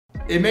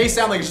it may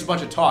sound like it's just a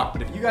bunch of talk,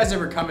 but if you guys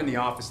ever come in the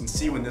office and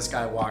see when this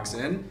guy walks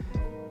in,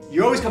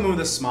 you always come in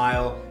with a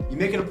smile, you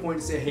make it a point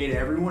to say hey to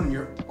everyone, and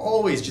you're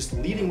always just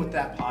leading with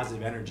that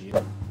positive energy.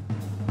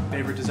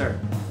 Favorite dessert?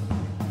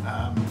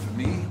 For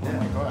me, oh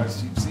my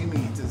gosh, you've seen me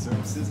eat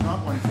desserts. This is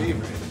not my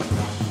favorite.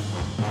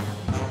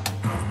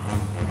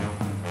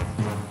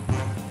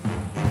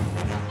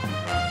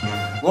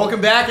 Welcome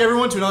back,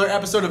 everyone, to another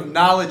episode of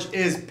Knowledge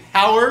is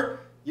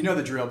Power. You know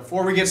the drill.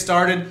 Before we get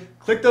started,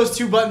 click those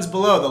two buttons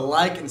below, the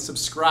like and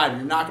subscribe.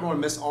 You're not going to want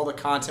to miss all the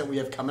content we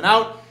have coming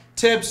out.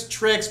 Tips,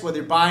 tricks, whether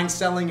you're buying,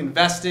 selling,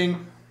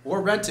 investing,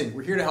 or renting.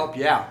 We're here to help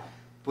you out.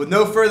 But with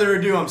no further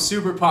ado, I'm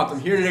super pumped. I'm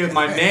here today with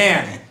my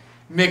man,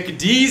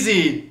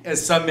 McDevitt,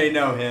 as some may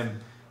know him.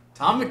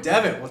 Tom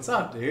McDevitt, what's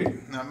up,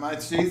 dude? Not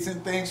much, Jason.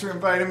 Thanks for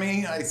inviting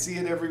me. I see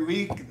it every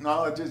week.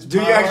 Knowledge is power. Do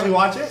you actually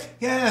watch it?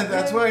 Yeah,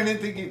 that's why I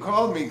didn't think you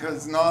called me,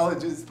 because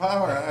knowledge is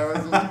power. I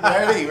wasn't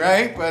ready,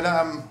 right? But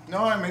no,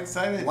 I'm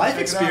excited. Life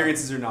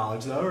experiences are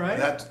knowledge, though, right?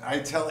 That I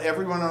tell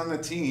everyone on the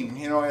team,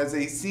 you know, as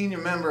a senior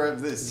member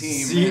of this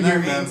team.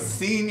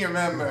 Senior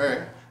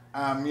member.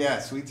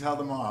 Yes, we tell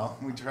them all.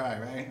 We try,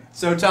 right?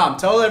 So, Tom,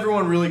 tell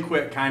everyone really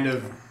quick, kind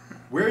of,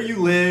 where you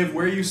live,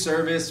 where you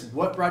service,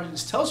 what brought you,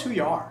 just tell us who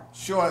you are.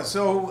 Sure.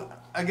 So,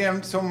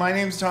 again, my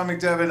name's Tom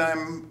McDevitt.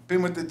 I've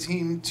been with the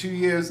team 2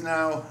 years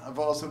now. I've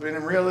also been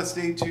in real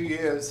estate 2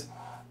 years.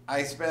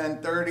 I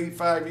spent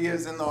 35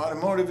 years in the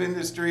automotive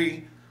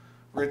industry,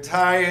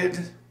 retired,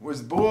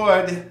 was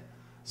bored.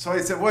 So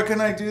I said, what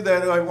can I do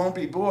that I won't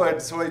be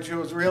bored? So I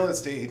chose real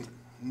estate.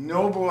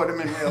 No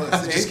boredom in real estate.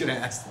 I was just going to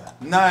ask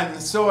that. None.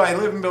 So I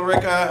live in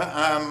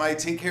Billerica. I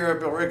take care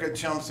of Billerica,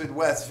 Chelmsford,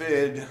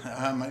 Westford.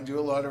 I do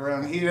a lot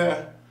around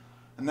here,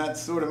 and that's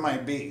sort of my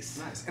base.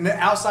 Nice. And then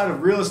outside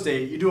of real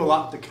estate, you do a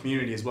lot with the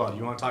community as well. Do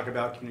you want to talk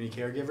about community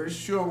caregivers?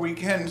 Sure, we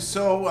can.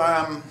 So,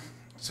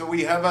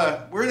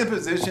 we're in a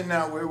position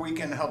now where we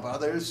can help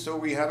others. So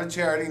we have a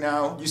charity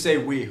now. You say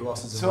we. Who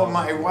else is involved? So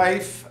my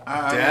wife,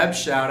 Deb,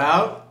 shout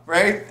out.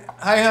 Right.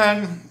 Hi,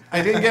 hon.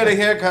 I didn't get a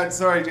haircut.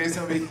 Sorry,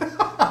 Jason.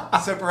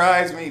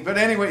 Surprised me. But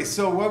anyway,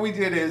 so what we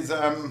did is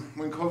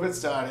when COVID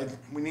started,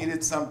 we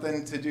needed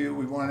something to do.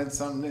 We wanted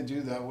something to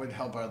do that would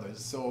help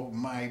others. So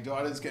my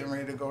daughter's getting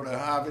ready to go to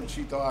Harvard.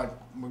 She thought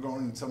we're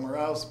going somewhere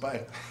else.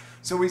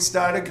 So we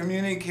started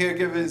Community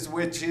Caregivers,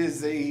 which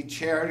is a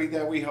charity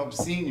that we help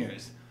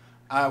seniors.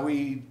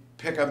 We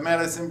pick up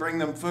medicine, bring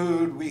them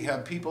food. We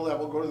have people that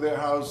will go to their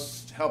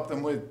house, help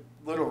them with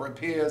little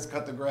repairs,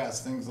 cut the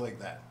grass, things like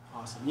that.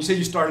 Awesome. You said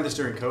you started this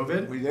during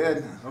COVID? We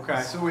did.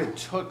 Okay. So it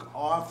took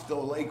off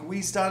though. Like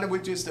we started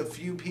with just a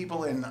few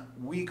people and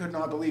we could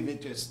not believe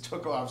it just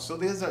took off. So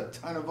there's a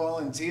ton of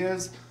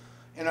volunteers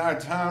in our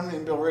town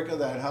in Billerica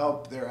that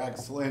help. They're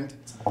excellent.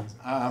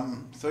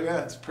 So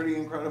yeah, it's pretty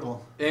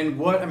incredible.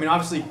 And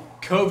obviously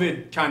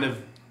COVID kind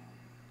of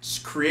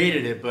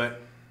created it, but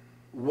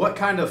what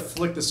kind of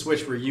flicked the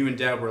switch where you and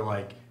Deb were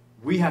like,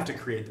 we have to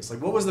create this? Like,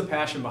 what was the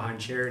passion behind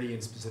charity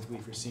and specifically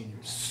for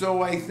seniors?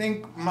 So I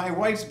think my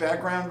wife's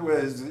background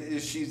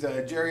she's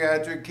a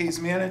geriatric case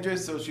manager,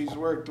 so she's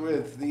worked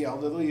with the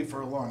elderly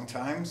for a long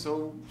time.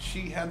 So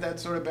she had that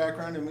sort of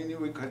background and we knew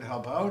we could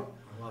help out.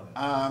 I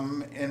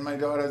love it. And my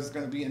daughter's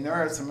going to be a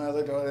nurse and my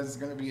other daughter's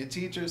going to be a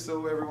teacher,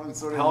 so everyone's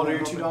sort of... How old are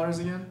your two daughters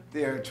again?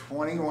 They're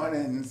 21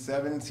 and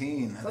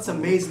 17. That's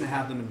amazing to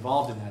have them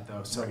involved in that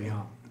though, so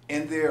young.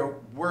 And they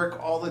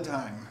work all the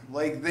time.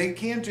 Like, they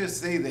can't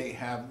just say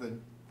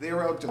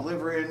they're out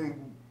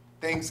delivering.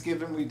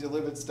 Thanksgiving, we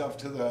delivered stuff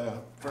to the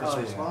first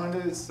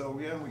responders. So,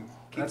 yeah, we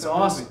keep That's them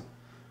awesome. busy.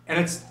 And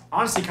it's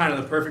honestly kind of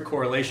the perfect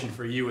correlation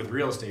for you with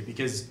real estate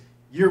because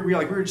we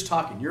were just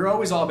talking, you're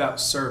always all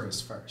about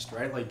service first,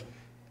 right? Like,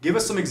 give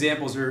us some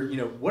examples or,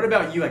 what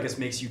about you, I guess,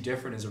 makes you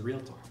different as a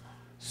realtor?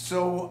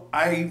 So,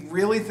 I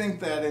really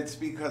think that it's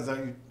because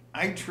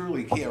I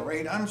truly care,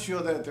 right? I'm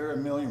sure that there are a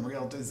million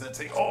realtors that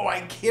say, oh,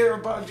 I care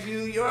about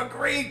you, you're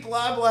great,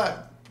 blah,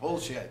 blah.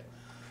 Bullshit.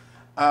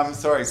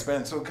 Sorry,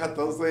 Spence, we'll cut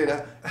those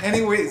later.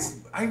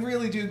 Anyways, I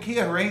really do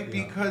care, right?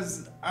 Yeah.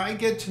 Because I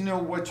get to know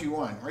what you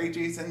want, right,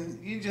 Jason?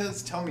 You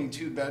just tell me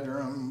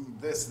 2-bedroom,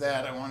 this,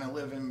 that, I want to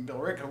live in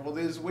Billerica. Well,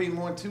 there's way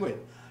more to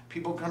it.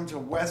 People come to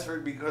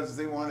Westford because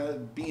they want to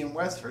be in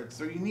Westford.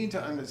 So you need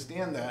to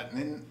understand that,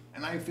 and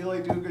I feel I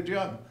do a good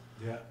job.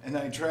 Yeah. And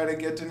I try to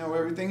get to know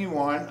everything you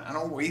want. I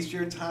don't waste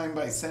your time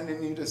by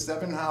sending you to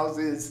 7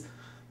 houses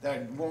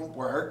that won't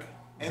work.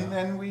 And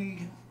then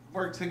we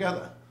work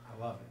together.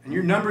 I love it. And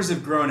your numbers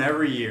have grown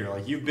every year.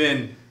 Like, you've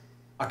been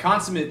a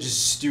consummate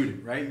just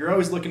student, right? You're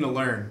always looking to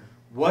learn.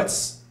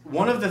 What's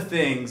one of the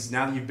things,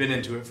 now that you've been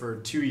into it for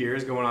 2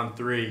 years, going on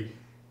 3,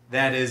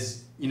 that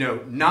is,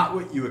 not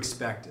what you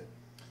expected?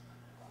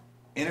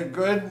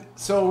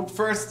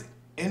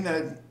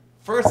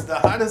 The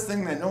hardest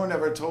thing that no one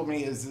ever told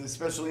me is,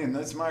 especially in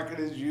this market,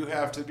 is you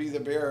have to be the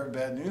bearer of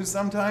bad news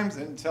sometimes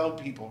and tell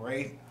people,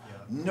 right?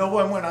 Yeah. No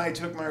one, when I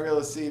took my real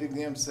estate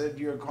exam, said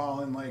you're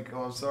calling like,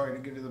 oh, sorry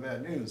to give you the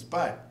bad news.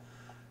 But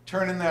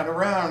turning that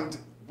around,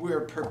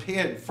 we're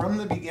prepared from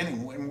the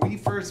beginning. When we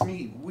first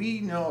meet, we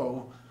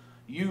know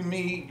you,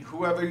 me,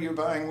 whoever you're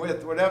buying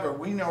with, whatever,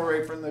 we know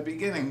right from the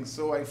beginning.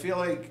 So I feel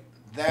like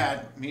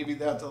maybe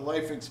that's a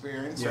life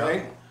experience,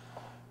 right?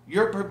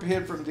 You're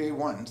prepared from day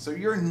one. So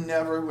you're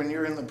never, when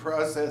you're in the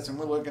process and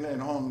we're looking at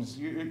homes,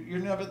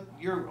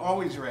 you're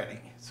always ready.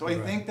 So I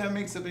think that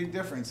makes a big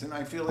difference, and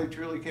I feel they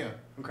truly care.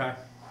 Okay.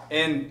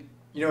 And,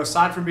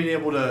 aside from being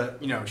able to,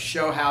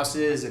 show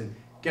houses and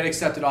get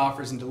accepted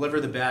offers and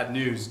deliver the bad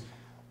news,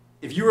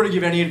 if you were to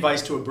give any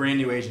advice to a brand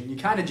new agent, you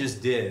kind of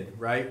just did,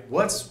 right?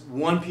 What's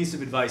one piece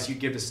of advice you'd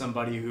give to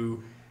somebody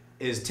who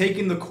is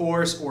taking the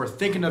course or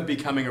thinking of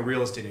becoming a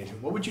real estate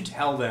agent? What would you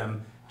tell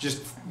them?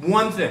 Just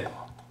one thing.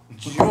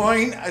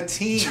 Join a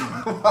team.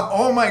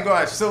 Oh my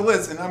gosh. So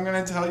listen, I'm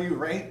going to tell you,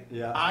 right?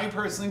 Yeah. I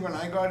personally, when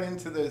I got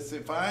into this,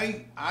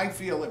 I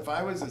feel if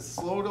I was a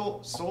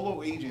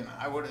solo agent,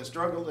 I would have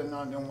struggled and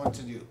not known what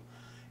to do.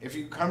 If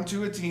you come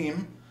to a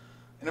team,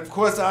 and of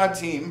course our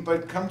team,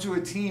 but come to a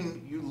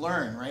team, you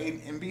learn,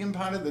 right? And being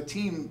part of the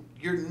team,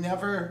 you're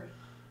never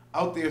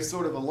out there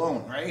sort of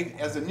alone, right?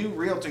 As a new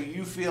realtor,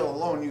 you feel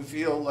alone. You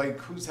feel like,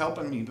 who's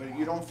helping me? But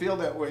you don't feel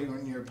that way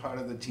when you're part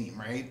of the team,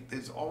 right?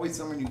 There's always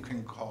someone you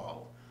can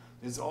call.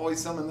 There's always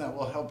someone that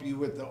will help you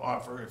with the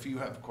offer if you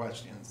have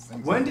questions.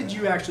 When did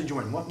you actually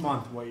join? What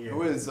month? What year? It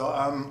was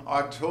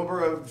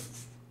October of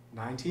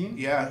 19?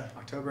 Yeah.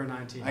 October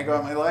 19. I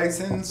got my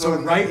license. So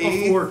right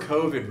before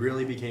COVID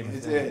really became a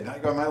thing. It did. I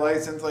got my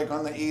license like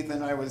on the 8th,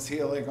 and I was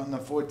here like on the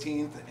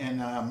 14th,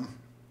 and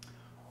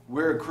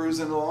we're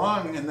cruising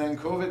along, and then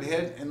COVID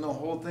hit, and the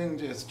whole thing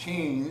just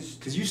changed.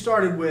 Because you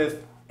started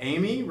with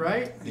Amy,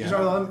 right? Yeah. You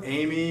started with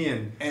Amy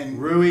and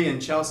Rui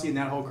and Chelsea and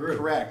that whole group.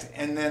 Correct.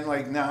 And then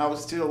like now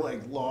still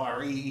like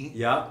Laurie.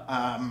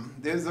 Yeah.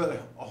 There's a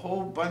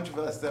whole bunch of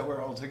us that were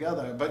all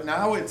together. But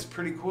now it's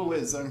pretty cool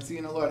is I'm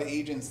seeing a lot of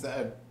agents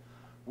that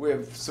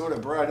we've sort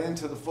of brought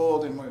into the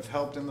fold and we've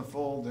helped in the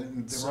fold,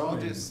 and they're all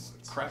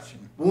just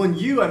crushing. Well, and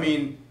you, I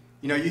mean,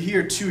 you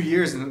hear 2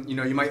 years and,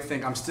 you might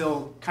think I'm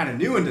still kind of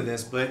new into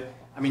this, but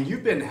I mean,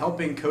 you've been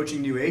helping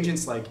coaching new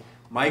agents like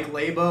Mike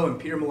Labo and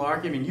Peter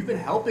Malarkey. I mean, you've been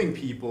helping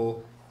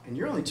people, and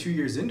you're only 2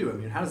 years into it. I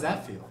mean, how does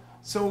that feel?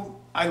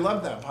 So I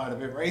love that part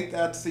of it, right?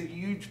 That's a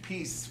huge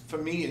piece for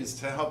me is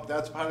to help.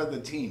 That's part of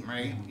the team,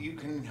 right? You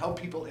can help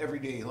people every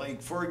day.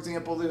 Like, for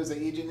example, there was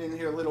an agent in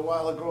here a little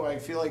while ago. I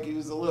feel like he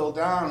was a little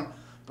down,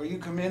 but you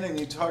come in and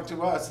you talk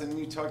to us and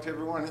you talk to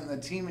everyone in the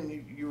team, and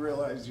you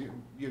realize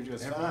you're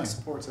just Everyone fine.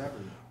 supports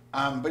everyone.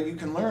 But you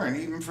can learn,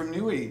 even from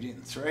new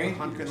agents, right?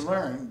 100%. You can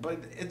learn. But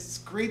it's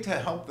great to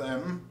help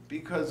them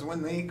because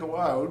when they go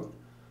out,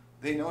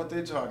 they know what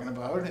they're talking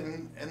about,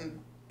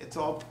 and it's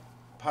all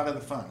part of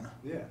the fun.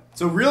 Yeah.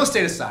 So real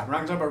estate aside, we're not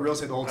going to talk about real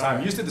estate the whole time.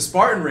 You just did the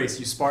Spartan race,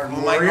 you Spartan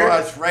Oh warrior. my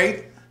gosh,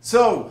 right?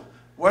 So,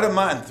 what a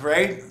month,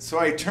 right? So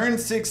I turned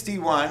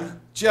 61,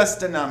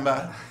 just a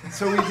number.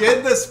 So we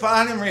did the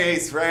Spartan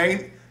race,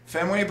 right?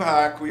 Fenway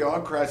Park, we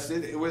all crushed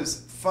it. It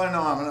was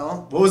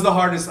phenomenal. What was the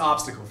hardest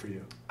obstacle for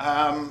you?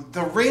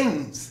 The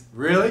rings.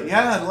 Really?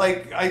 Yeah,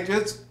 like I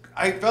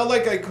felt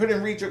like I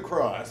couldn't reach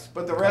across,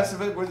 but the rest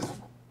of it was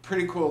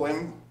pretty cool.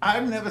 And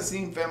I've never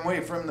seen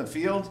Fenway from the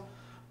field,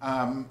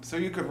 so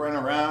you could run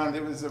around.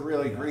 It was a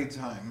really great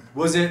time.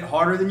 Was it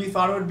harder than you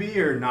thought it would be,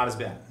 or not as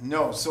bad?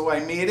 No, so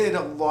I made it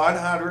a lot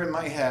harder in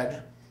my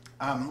head.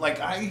 Like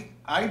I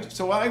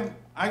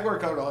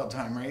work out all the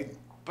time, right?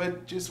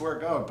 But just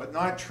work out, but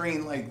not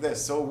train like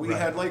this. So we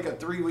had like a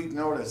 3-week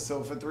notice.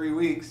 So for 3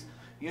 weeks,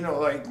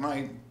 like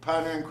my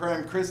partner in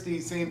crime, Christy,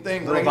 same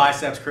thing. Little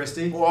biceps,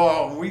 Christy.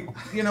 Whoa,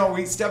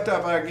 we stepped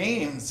up our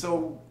game.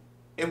 So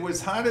it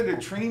was harder to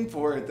train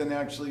for it than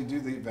actually do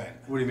the event.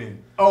 What do you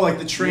mean? Oh, like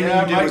the training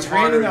Yeah, you did my was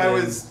harder training, I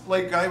than- was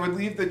like, I would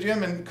leave the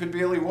gym and could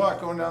barely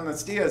walk going down the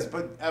stairs.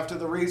 But after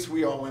the race,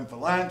 we all went for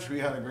lunch. We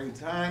had a great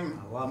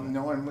time. I love it.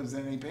 No one was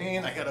in any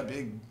pain. I got a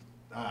big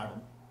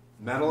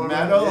medal.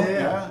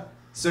 yeah.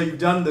 So you've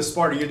done the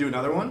Spartan. You gonna do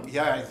another one?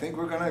 Yeah, I think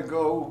we're gonna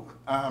go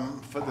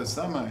for the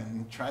summer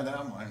and try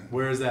that one.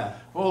 Where is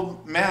that?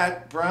 Well,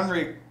 Matt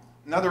Brownrigg,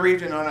 another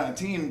agent on our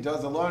team,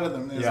 does a lot of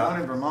them. There's one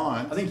in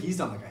Vermont. I think he's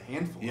done like a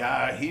handful.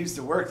 Yeah, he used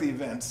to work the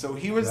event, so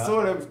he was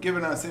sort of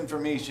giving us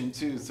information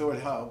too, so it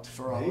helped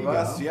for all There of you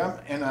us. go.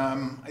 Yep, and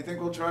I think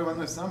we'll try one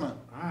this summer.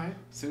 All right.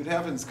 See what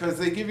happens, because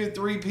they give you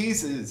 3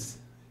 pieces.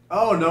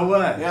 Oh, no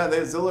way. Yeah,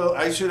 there's a little.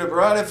 I should have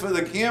brought it for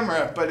the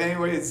camera, but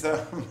anyways,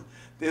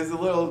 there's a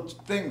little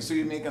thing, so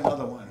you make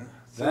another one.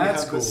 So That's you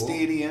have cool. the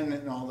stadium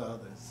and all the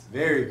others.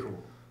 Very cool.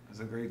 It was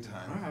a great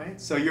time. All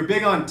right. So you're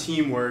big on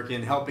teamwork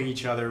and helping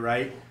each other,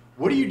 right?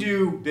 What do you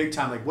do big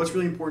time? Like, what's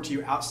really important to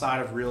you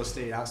outside of real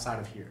estate, outside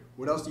of here?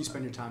 What else do you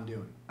spend your time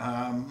doing?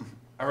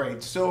 All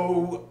right,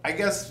 so I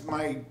guess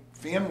my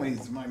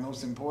family's my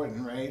most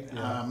important, right?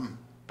 Yeah.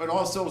 But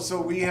also, so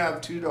we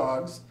have 2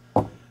 dogs.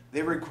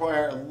 They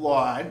require a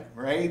lot,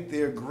 right?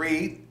 They're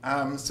great.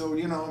 So,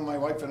 my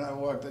wife and I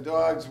walk the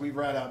dogs. We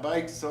ride our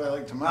bikes, so I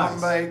like to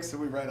mountain bike, so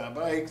we ride our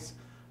bikes.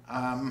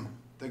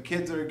 The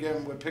kids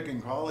we're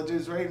picking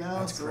colleges right now.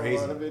 That's so crazy.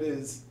 a lot of it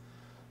is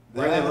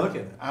Where are they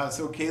looking?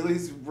 So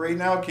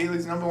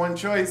Kaylee's number 1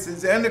 choice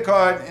is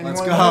Endicott. Anyone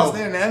Let's go.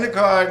 listening,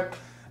 Endicott.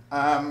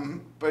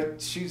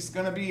 But she's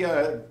going to be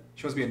a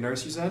She wants to be a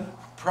nurse, you said?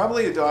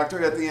 Probably a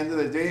doctor at the end of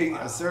the day,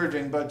 a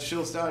surgeon, but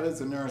she'll start as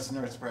a nurse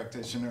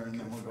practitioner, and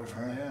then we'll go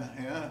from there.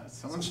 Yeah.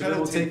 Someone's So got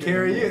to we'll take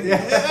care of you.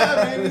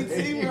 Yeah, maybe.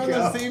 There See, you we're on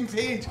go. the same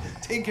page.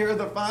 Take care of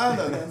the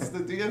father. That's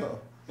the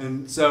deal.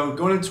 And so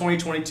going into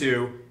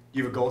 2022,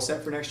 you have a goal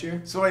set for next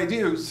year? So I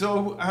do.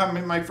 So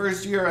in my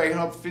first year, I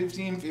helped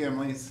 15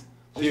 families.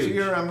 This Huge.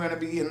 year, I'm going to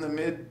be in the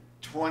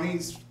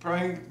mid-20s,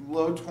 probably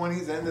low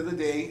 20s, end of the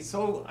day.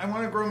 So I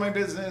want to grow my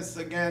business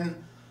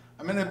again.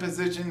 I'm in a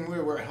position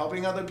where we're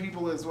helping other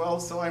people as well.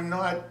 So I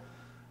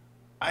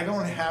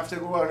don't have to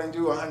go out and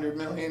do 100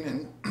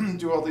 million and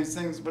do all these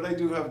things, but I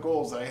do have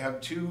goals. I have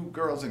 2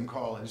 girls in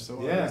college, so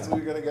obviously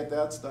we got to get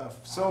that stuff.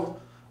 So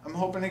I'm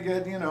hoping to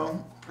get,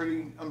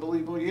 pretty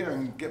unbelievable year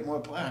and get more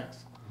plaques.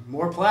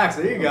 More plaques,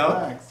 there you More go.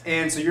 plaques.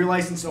 And so you're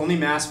licensed only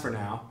Mass for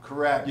now.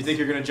 Correct. You think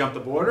you're going to jump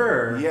the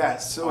border? Or?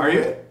 Yes. So Are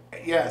you?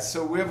 Yes.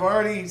 So we've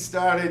already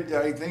started.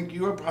 I think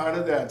you were part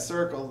of that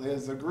circle.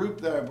 There's a group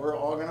that we're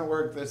all going to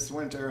work this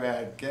winter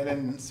at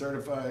getting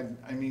certified.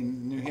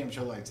 New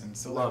Hampshire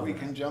license, so Love that we that.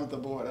 can jump the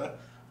border.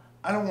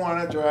 I don't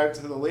want to drive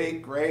to the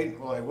lake, right?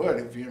 Well, I would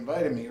if you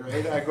invited me,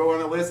 right? I go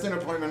on a listing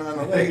appointment on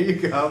the There lake.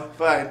 you go.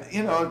 But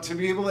to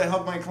be able to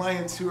help my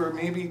clients who are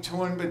maybe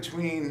torn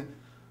between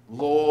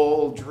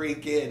Lowell,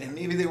 Drake it, and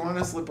maybe they want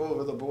to slip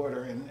over the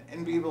border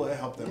and be able to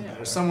help them. Yeah,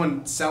 better. or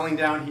someone selling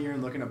down here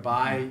and looking to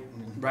buy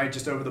right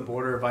just over the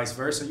border or vice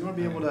versa. You want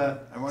to be able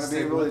to... I want to be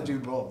stay able to with do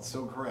both.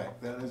 So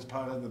correct. That is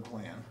part of the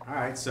plan. All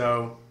right,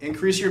 so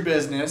increase your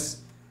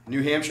business,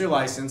 New Hampshire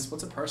license.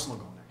 What's a personal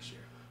goal next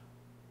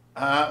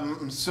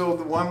year? So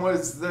the one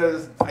was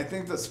I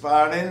think the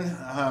spotting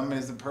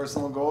is a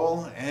personal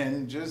goal,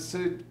 and just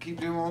to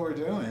keep doing what we're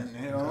doing.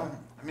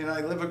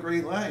 I live a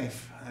great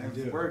life.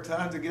 I've worked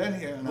hard to get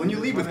here. And When you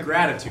lead with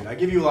gratitude, I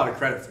give you a lot of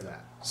credit for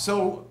that.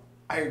 So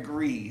I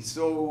agree.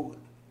 So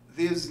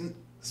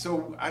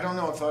I don't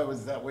know if I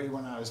was that way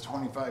when I was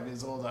 25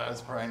 years old. I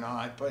was probably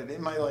not. But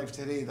in my life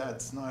today,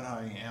 that's not how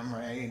I am,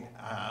 right?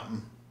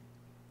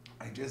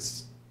 I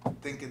just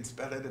think it's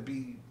better to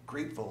be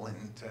grateful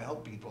and to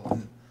help people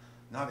and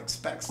not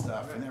expect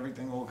stuff, and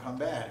everything will come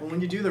back. Well,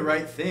 when you do the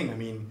right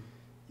thing,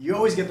 you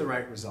always get the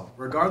right result,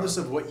 regardless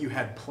of what you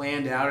had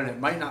planned out, and it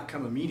might not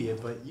come immediate,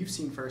 but you've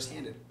seen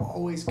firsthand it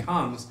always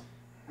comes.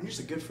 I'm just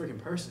a good freaking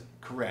person.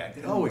 Correct.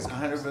 It always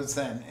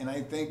 100%. And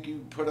I think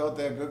you put out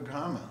that good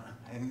karma,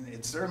 and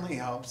it certainly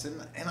helps.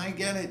 And I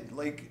get it.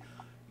 Like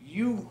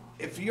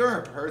if you're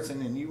a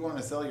person and you want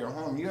to sell your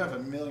home, you have a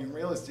million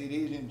real estate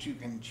agents you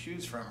can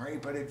choose from,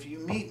 right? But if you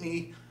meet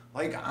me,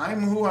 like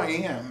I'm who I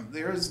am,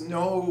 there's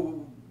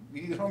no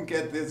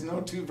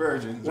two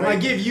versions. Well, right? I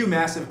give you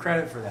massive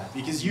credit for that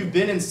because you've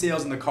been in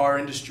sales in the car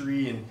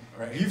industry and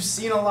Right. you've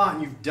seen a lot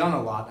and you've done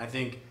a lot. I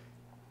think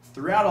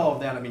throughout all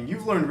of that,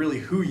 you've learned really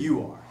who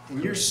you are.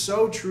 And you're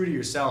so true to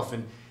yourself.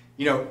 And,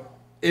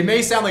 it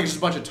may sound like it's just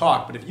a bunch of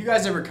talk, but if you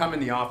guys ever come in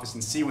the office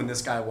and see when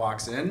this guy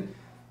walks in,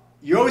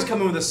 you always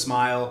come in with a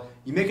smile.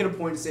 You make it a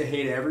point to say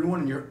hey to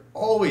everyone, and you're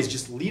always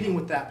just leading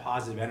with that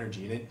positive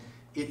energy. And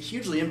it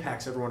hugely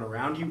impacts everyone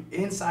around you,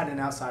 inside and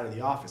outside of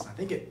the office. I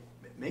think it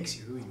makes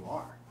you who you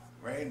are.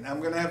 Right, and I'm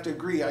going to have to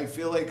agree. I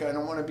feel like I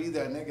don't want to be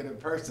that negative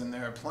person.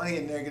 There are plenty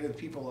of negative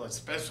people,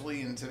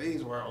 especially in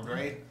today's world,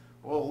 right?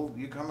 Well,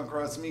 you come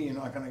across me, you're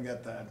not going to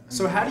get that.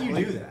 So how do you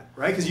do that,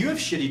 right? Because you have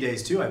shitty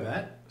days too, I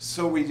bet.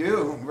 So we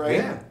do, right?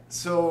 Yeah.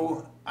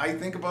 So I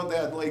think about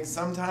that, like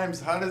sometimes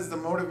how does the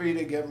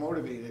motivator get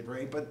motivated,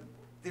 right? But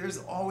there's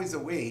always a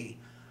way.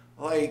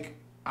 Like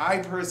I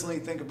personally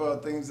think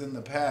about things in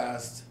the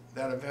past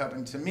that have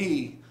happened to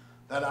me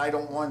that I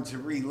don't want to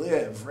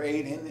relive,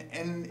 right?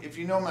 And if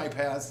you know my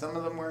past, some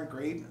of them weren't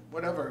great,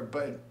 whatever,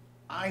 but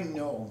I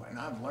know, and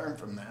I've learned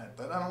from that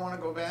I don't want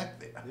to go back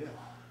there. Yeah.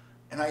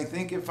 And I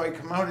think if I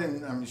come out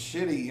and I'm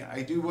shitty,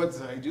 I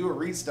do a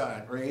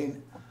restart, right?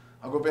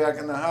 I'll go back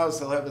in the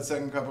house, I'll have a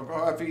second cup of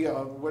coffee,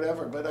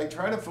 whatever, but I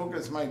try to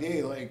focus my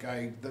day, like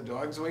the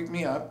dogs wake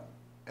me up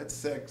at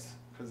 6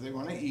 because they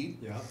want to eat.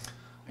 Yeah.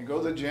 I go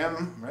to the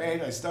gym,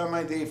 right? I start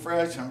my day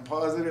fresh. I'm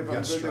positive. I'm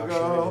good to structure,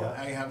 go.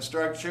 yeah. I have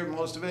structure,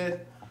 most of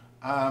it.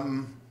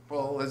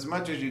 Well, as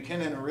much as you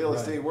can in a real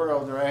estate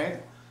world,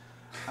 right?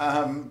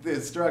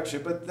 There's structure,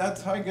 but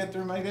that's how I get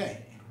through my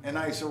day. And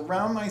I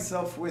surround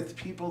myself with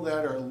people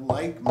that are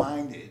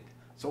like-minded.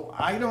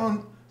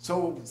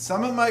 So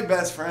some of my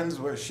best friends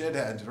were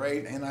shitheads,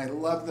 right? And I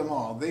love them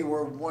all. They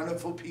were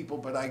wonderful people,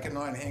 but I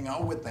cannot hang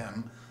out with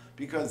them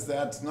because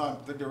that's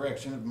not the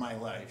direction of my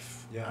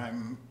life. Yeah.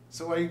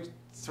 So I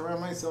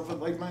surround myself with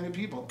like-minded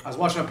people. I was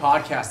watching a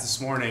podcast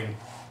this morning,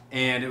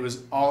 and it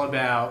was all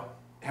about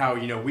how,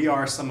 we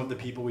are some of the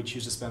people we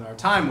choose to spend our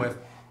time with.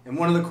 And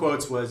one of the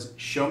quotes was,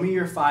 show me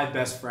your 5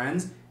 best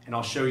friends, and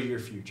I'll show you your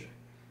future.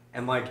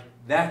 And,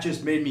 that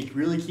just made me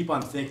really keep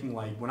on thinking,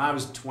 when I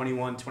was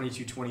 21,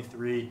 22,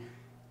 23,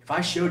 if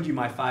I showed you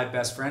my 5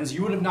 best friends,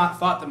 you would have not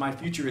thought that my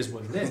future is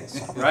what it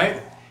is,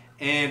 right?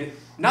 And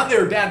not that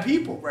they were bad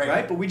people,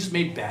 right? But we just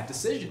made bad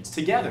decisions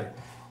together.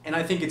 And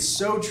I think it's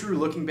so true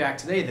looking back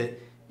today that,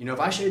 if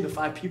I show you the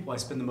 5 people I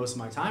spend the most of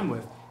my time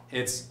with,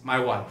 it's my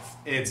wife,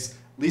 it's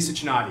Lisa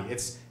Chinati,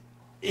 it's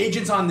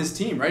agents on this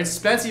team, right?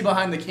 Spency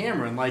behind the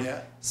camera, and like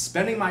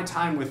spending my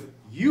time with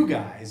you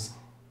guys,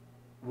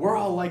 we're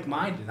all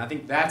like-minded. And I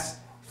think that's,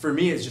 for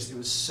me, it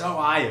was so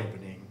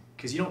eye-opening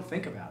because you don't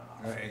think about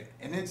it. Right,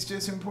 and it's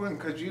just important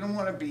because you don't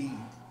want to be,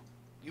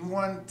 you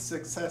want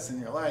success in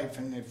your life,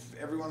 and if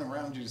everyone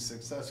around you is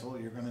successful,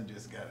 you're going to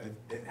just get it.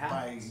 It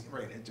happens.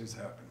 Right, it just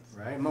happens.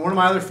 Right. One of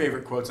my other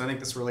favorite quotes, and I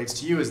think this relates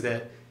to you, is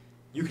that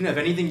you can have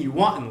anything you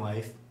want in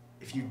life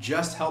if you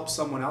just help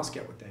someone else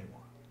get what they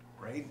want.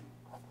 Right.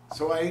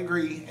 So I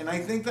agree, and I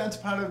think that's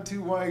part of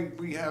too why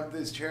we have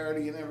this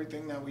charity and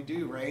everything that we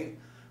do. Right.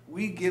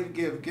 We give,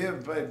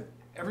 but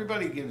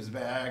everybody gives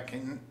back,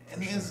 and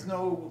there's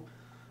no.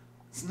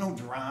 It's no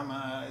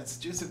drama. It's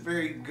just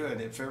very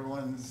good if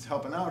everyone's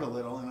helping out a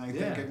little, and I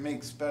think it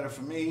makes better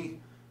for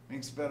me,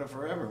 makes better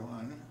for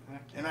everyone.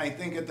 And I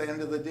think at the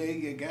end of the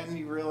day, again,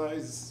 you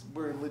realize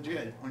we're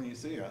legit when you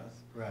see us.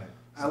 Right.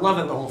 So I love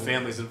that the whole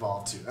family's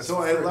involved too. So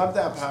I love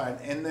that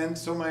part. And then,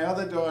 so my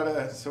other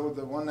daughter, so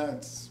the one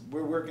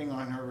we're working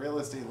on her real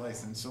estate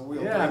license. So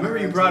we'll. Yeah, I remember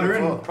you brought her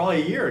in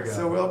probably a year ago.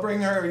 So we'll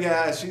bring her.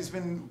 Yeah, she's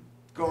been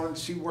going.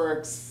 She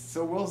works.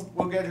 So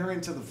we'll get her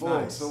into the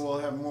fold. Nice. So we'll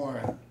have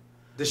more.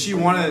 Does she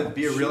want to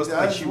be a real estate?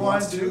 Like she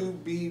wants to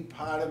be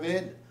part of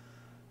it.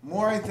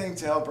 More, I think,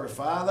 to help her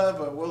father,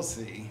 but we'll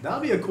see. That'll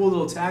be a cool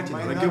little tag team.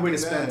 A good way to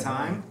spend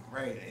time.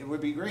 Right. It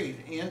would be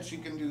great. And she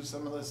can do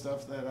some of the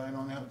stuff that I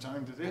don't have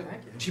time to do.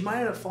 And she might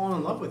end up falling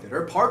in love with it,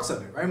 or parts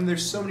of it, right? I mean,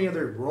 there's so many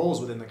other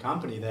roles within the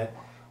company that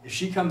if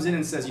she comes in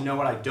and says, you know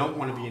what, I don't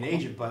want to be an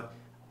agent, but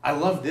I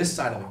love this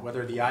side of it,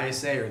 whether the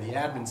ISA or the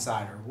admin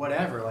side or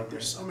whatever, like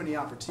there's so many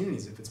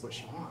opportunities if it's what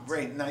she wants.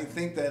 Right. And I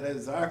think that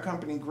as our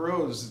company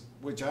grows,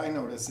 which I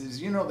notice is,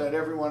 that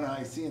everyone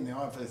I see in the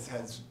office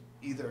has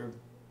either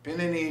been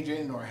an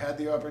agent or had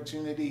the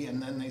opportunity,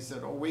 and then they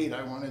said, oh, wait,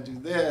 I want to do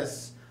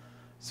this.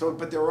 So,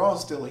 but they're all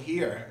still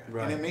here.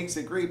 Right. And it makes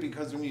it great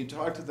because when you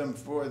talk to them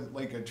for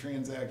like a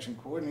transaction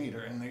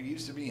coordinator and they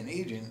used to be an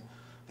agent,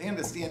 they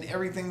understand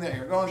everything that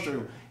you're going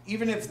through,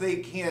 even if they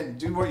can't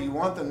do what you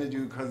want them to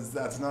do because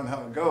that's not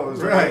how it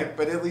goes, right?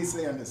 But at least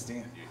they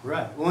understand you.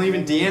 Right. Well,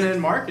 even Deanna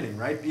in marketing,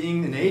 right?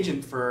 Being an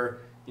agent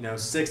for,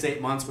 6-8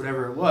 months,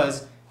 whatever it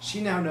was,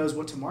 she now knows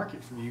what to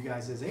market for you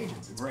guys as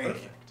agents. It's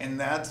perfect. And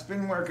that's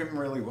been working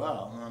really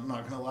well. I'm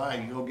not going to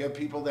lie. You'll get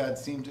people that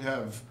seem to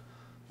have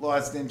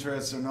lost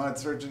interest or not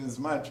searching as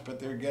much, but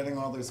they're getting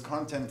all this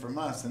content from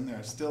us and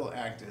they're still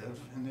active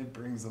and it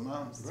brings them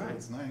out. So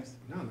it's nice.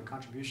 No, the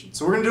contribution.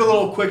 So we're going to do a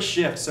little quick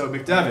shift. So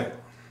McDevitt,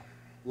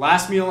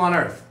 last meal on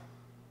earth.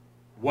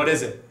 What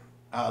is it?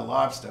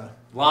 Lobster.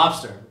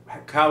 Lobster.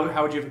 How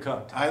would you have it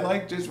cooked? I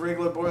like just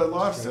regular boiled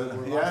lobster.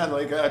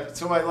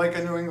 So I like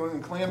a New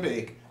England clam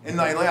bake. And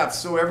I laugh.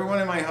 So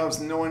everyone in my house,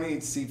 no one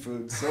eats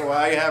seafood. So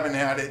I haven't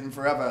had it in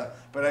forever.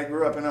 But I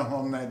grew up in a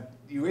home that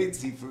you ate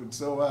seafood.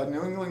 So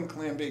New England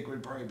clam bake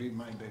would probably be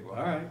my big one.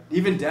 All right.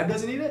 Even Deb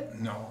doesn't eat it?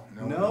 No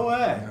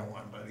way. No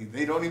one, buddy.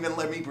 They don't even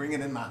let me bring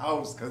it in the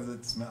house because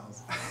it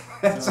smells.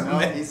 That's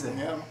amazing.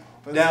 Yeah.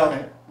 But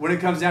now, when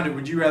it comes down to it,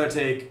 would you rather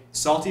take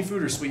salty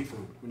food or sweet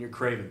food when you're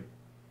craving?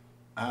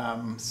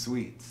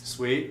 Sweet.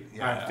 Sweet?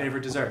 Yeah. All right,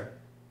 favorite dessert?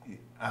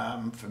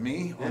 For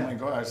me, oh my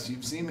gosh,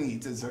 you've seen me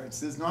eat desserts.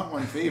 There's not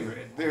one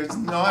favorite. There's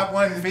not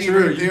one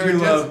favorite. True, you do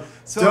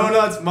love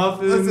donuts,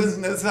 muffins.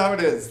 Listen, that's how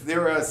it is.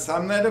 There are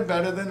some that are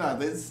better than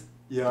others,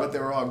 but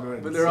they're all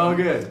good. But they're all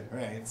good.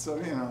 Right,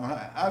 so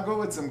I'll go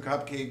with some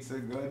cupcakes. They're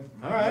good.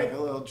 All right. Like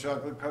a little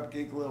chocolate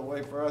cupcake, a little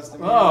white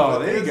frosting. Oh,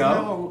 there you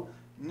go.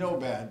 No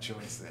bad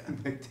choice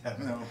there.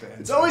 No bad.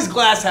 It's always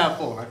glass half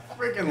full. I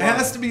freaking love it. It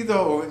has to be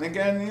though, and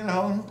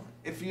again,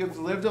 if you've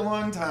lived a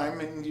long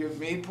time and you've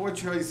made poor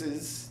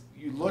choices,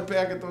 you look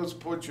back at those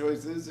poor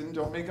choices and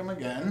don't make them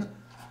again,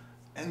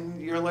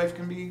 and your life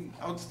can be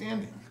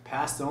outstanding.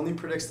 Past only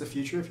predicts the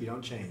future if you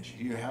don't change.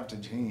 You have to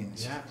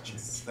change. Yeah,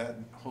 it's that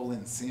whole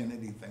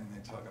insanity thing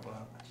they talk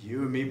about.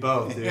 You and me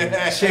both, dude.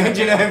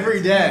 Changing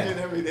every day.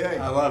 Changing every day.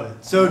 I love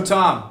it. So,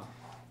 Tom,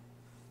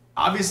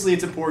 obviously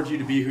it's important to you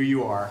to be who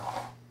you are.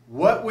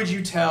 What would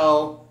you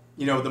tell,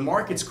 the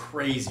market's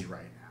crazy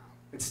right now.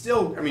 It's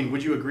still,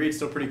 would you agree it's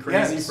still pretty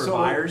crazy for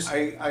buyers?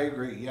 I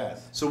agree,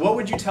 yes. So what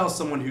would you tell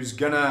someone who's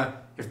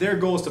if their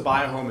goal is to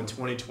buy a home in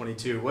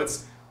 2022,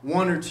 what's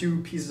one or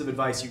two pieces of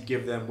advice you'd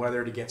give them,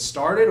 whether to get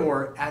started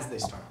or as they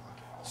start?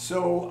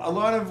 So a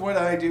lot of what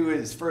I do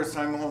is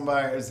first-time home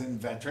buyers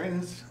and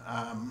veterans.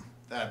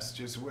 That's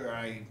just where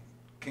I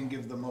can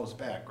give the most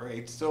back,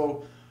 right?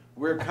 So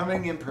we're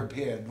coming in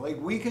prepared. Like,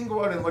 we can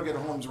go out and look at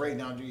homes right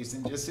now,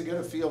 Jason, just to get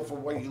a feel for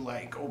what you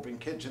like. Open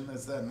kitchen,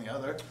 this, that, and the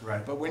other.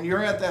 Right. But when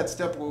you're at that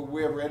step where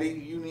we're ready,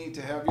 you need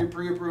to have your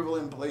pre-approval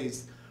in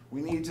place.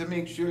 We need to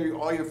make sure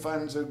all your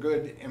funds are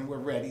good and we're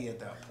ready at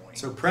that point.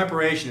 So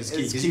preparation is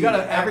key, because you got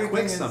to act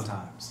quick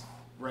sometimes.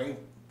 Right?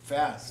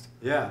 Fast.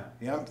 Yeah.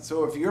 Yep.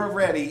 So if you're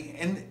ready,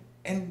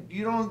 and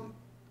you don't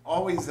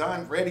always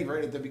aren't ready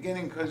right at the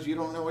beginning because you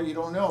don't know what you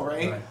don't know,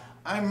 right?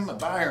 I'm a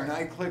buyer and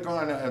I click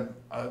on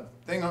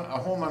a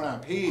home on our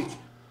page.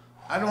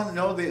 I don't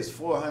know there's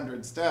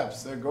 400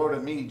 steps that go to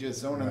me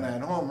just owning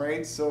that home,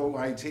 right? So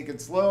I take it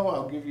slow,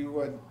 I'll give you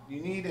what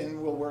you need,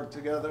 and we'll work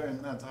together,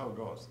 and that's how it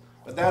goes.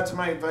 But that's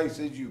my advice,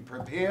 is you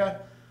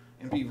prepare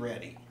and be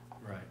ready.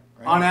 Right.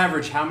 On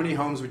average, how many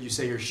homes would you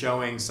say you're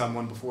showing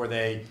someone before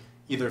they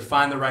either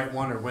find the right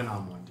one or win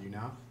on one? Do you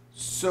know?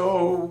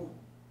 So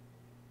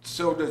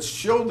to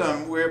show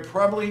them, we're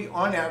probably,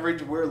 on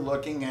average, we're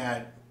looking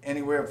at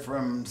anywhere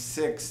from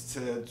 6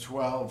 to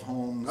 12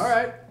 homes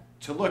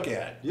to look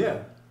at.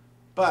 Yeah.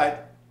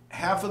 But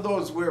half of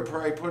those we're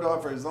probably put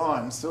offers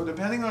on. So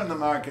depending on the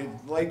market,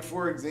 like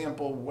for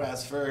example,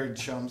 Westford,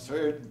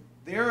 Chelmsford,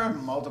 there are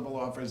multiple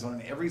offers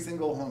on every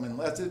single home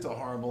unless it's a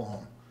horrible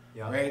home,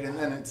 right? And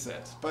then it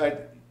sits.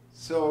 But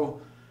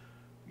so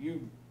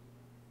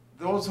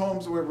those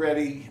homes were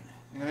ready.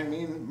 You know what I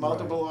mean?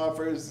 Multiple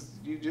offers.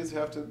 You just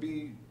have to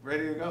be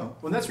ready to go.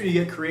 Well, that's where you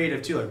get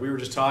creative too. Like we were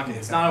just talking.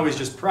 It's not always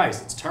just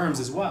price. It's terms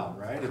as well,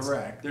 right?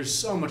 Correct. There's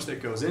so much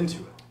that goes into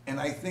it. And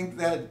I think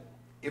that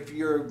if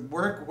you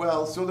work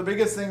well, so the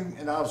biggest thing,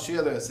 and I'll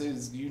share this,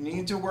 is you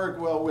need to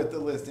work well with the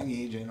listing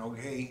agent,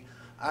 okay?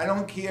 I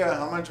don't care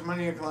how much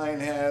money a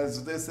client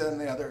has, this, that, and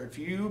the other. If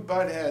you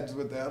butt heads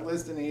with that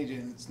listing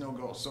agent, it's no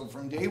go. So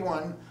from day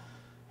one,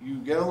 you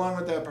get along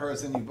with that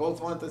person, you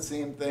both want the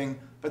same thing,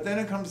 but then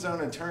it comes down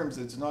to terms.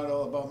 It's not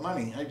all about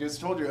money. I just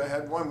told you I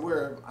had one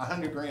where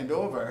 100 grand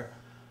over,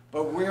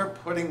 but we're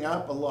putting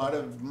up a lot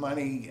of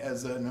money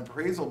as an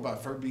appraisal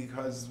buffer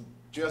because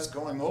just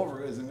going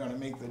over isn't going to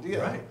make the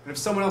deal. Right. And if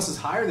someone else is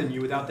higher than you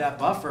without that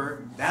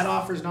buffer, that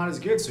offer is not as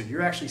good. So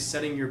you're actually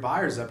setting your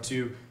buyers up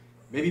to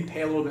maybe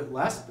pay a little bit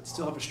less, but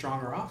still have a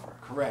stronger offer.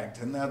 Correct.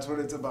 And that's what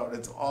it's about.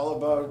 It's all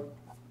about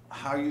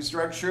how you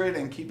structure it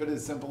and keep it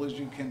as simple as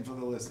you can for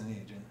the listing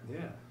agent.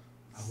 Yeah.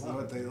 That's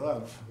what they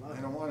love.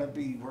 They don't want to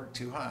be work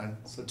too hard.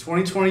 So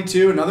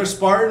 2022, another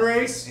Spartan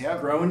race. Yep.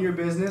 Growing your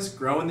business,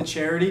 growing the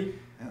charity.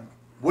 Yeah.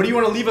 What do you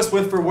want to leave us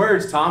with for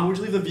words, Tom? What would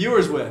you leave the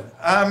viewers with?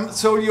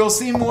 So you'll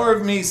see more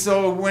of me.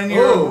 So when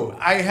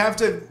I have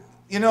to,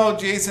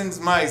 Jason's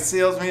my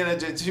sales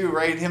manager too,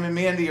 right? Him and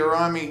Mandy are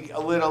on me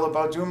a little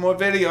about doing more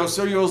videos.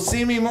 So you'll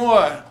see me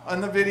more on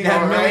the video.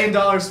 That $1 right?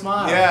 million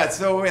smile. Yeah.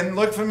 So, and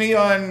look for me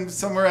on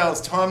somewhere else.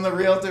 Tom the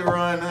Realtor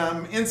on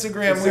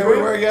Instagram, where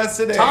we were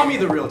yesterday. Tommy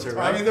the Realtor,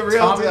 right? Tommy the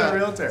Realtor. Tommy the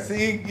Realtor.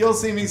 See, you'll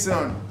see me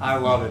soon. I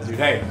love it, dude.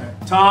 Hey,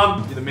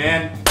 Tom, you're the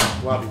man.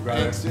 Love you,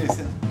 brother. Thanks,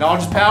 Jason.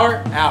 Knowledge is power.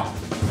 Out.